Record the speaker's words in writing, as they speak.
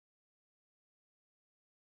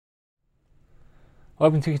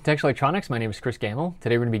Welcome to Contextual Electronics. My name is Chris Gamble.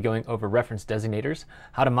 Today we're going to be going over reference designators,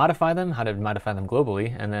 how to modify them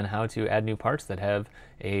globally, and then how to add new parts that have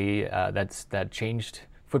a that changed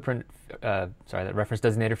footprint. That reference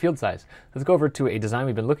designator field size. Let's go over to a design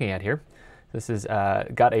we've been looking at here. This has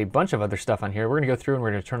got a bunch of other stuff on here. We're going to go through and we're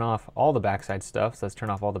going to turn off all the backside stuff. So let's turn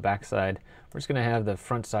off all the backside. We're just going to have the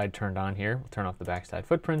front side turned on here. We'll turn off the backside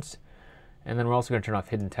footprints, and then we're also going to turn off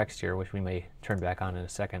hidden text here, which we may turn back on in a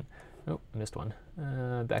second. Oh, I missed one.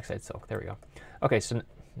 Backside silk. There we go. Okay, so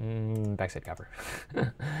backside copper.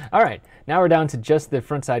 All right, now we're down to just the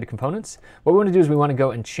front side components. What we want to do is we want to go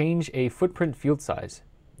and change a footprint field size.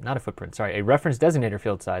 Not a footprint, sorry, a reference designator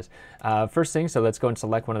field size. First thing, so let's go and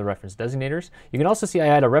select one of the reference designators. You can also see I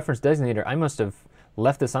had a reference designator. I must have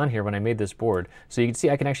left this on here when I made this board. So you can see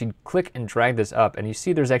I can actually click and drag this up, and you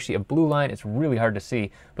see there's actually a blue line. It's really hard to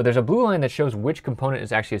see, but there's a blue line that shows which component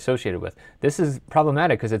is actually associated with. This is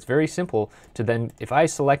problematic because it's very simple to then, if I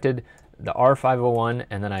selected the R501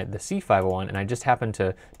 and then the C501, and I just happen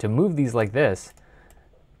to move these like this,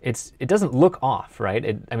 it doesn't look off,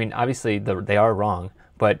 right? I mean, obviously they are wrong,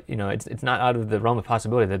 but you know, it's not out of the realm of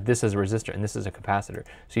possibility that this is a resistor and this is a capacitor.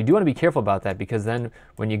 So you do want to be careful about that, because then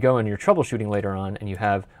when you go and you're troubleshooting later on and you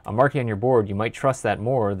have a marking on your board, you might trust that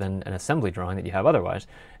more than an assembly drawing that you have otherwise.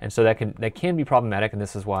 And so that can be problematic, and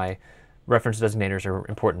this is why reference designators are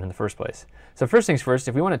important in the first place. So first things first,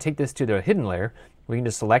 if we want to take this to the hidden layer, we can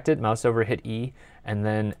just select it, mouse over, hit E, and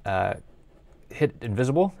then hit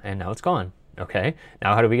invisible, and now it's gone. Okay,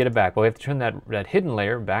 now how do we get it back? Well, we have to turn that hidden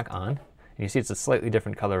layer back on. And you see it's a slightly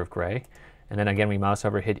different color of gray. And then again, we mouse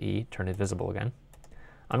over, hit E, turn it visible again.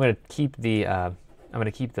 I'm going to keep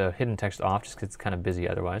the hidden text off just because it's kind of busy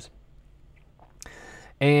otherwise.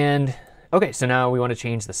 And okay, so now we want to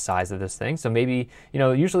change the size of this thing. So maybe, you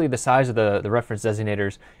know, usually the size of the reference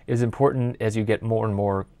designators is important as you get more and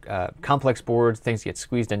more complex boards. Things get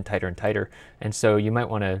squeezed in tighter and tighter. And so you might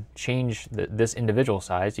want to change this individual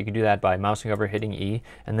size. You can do that by mousing over, hitting E,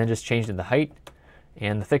 and then just changing the height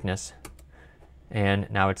and the thickness.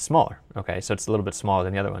 And now it's smaller. Okay, so it's a little bit smaller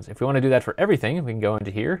than the other ones. If we want to do that for everything, we can go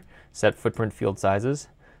into here, set footprint field sizes,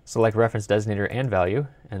 select reference designator and value,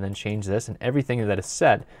 and then change this. And everything that is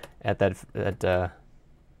set at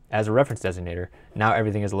as a reference designator, now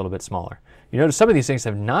everything is a little bit smaller. You notice some of these things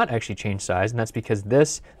have not actually changed size, and that's because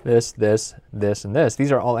this, and this,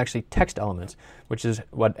 these are all actually text elements, which is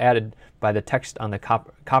what added by the text on the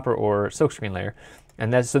copper or silkscreen layer.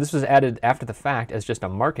 And so this was added after the fact as just a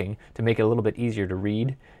marking to make it a little bit easier to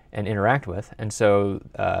read and interact with. And so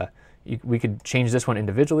we could change this one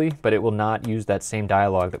individually, but it will not use that same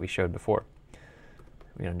dialog that we showed before.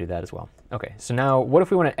 We're going to do that as well. Okay, so now what if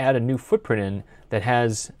we want to add a new footprint in that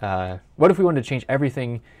has, what if we wanted to change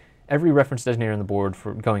every reference designator on the board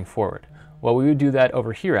for going forward? Well, we would do that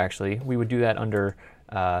over here actually. We would do that under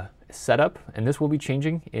Setup, and this will be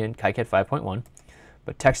changing in KiCad 5.1.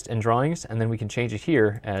 But text and drawings, and then we can change it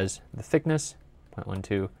here as the thickness,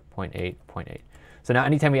 0.12, 0.8, 0.8. So now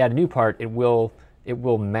anytime we add a new part, it will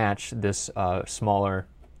match this smaller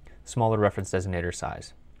reference designator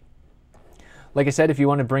size. Like I said, if you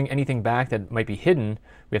want to bring anything back that might be hidden,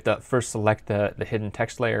 we have to first select the hidden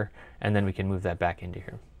text layer, and then we can move that back into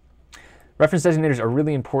here. Reference designators are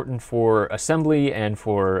really important for assembly and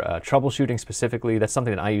for troubleshooting specifically. That's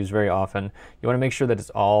something that I use very often. You want to make sure that it's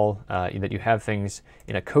all, that you have things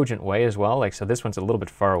in a cogent way as well. Like, so this one's a little bit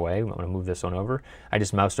far away. We want to move this one over. I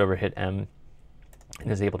just moused over, hit M,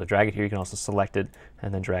 and is able to drag it here. You can also select it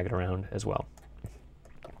and then drag it around as well.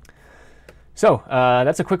 So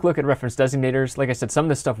that's a quick look at reference designators. Like I said, some of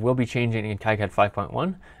this stuff will be changing in KiCad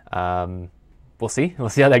 5.1. We'll see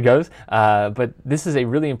how that goes. But this is a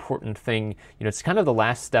really important thing. You know, it's kind of the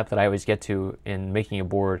last step that I always get to in making a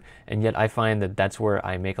board, and yet I find that that's where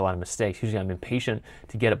I make a lot of mistakes. Usually I'm impatient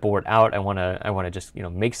to get a board out. I want to just, you know,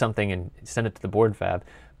 make something and send it to the board fab.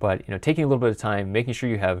 But, you know, taking a little bit of time, making sure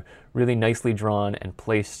you have really nicely drawn and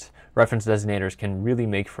placed reference designators can really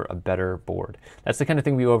make for a better board. That's the kind of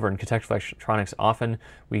thing we go over in contextual electronics often.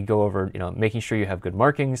 We go over, you know, making sure you have good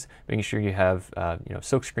markings, making sure you have, you know,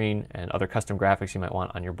 silkscreen and other custom graphics you might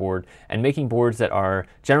want on your board, and making boards that are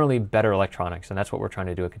generally better electronics. And that's what we're trying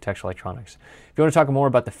to do at contextual electronics. If you want to talk more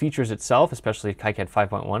about the features itself, especially KiCad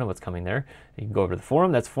 5.1 and what's coming there, you can go over to the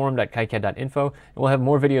forum. That's forum.kicad.info. And we'll have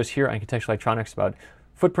more videos here on contextual electronics about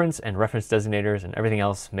footprints and reference designators and everything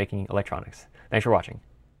else making electronics. Thanks for watching.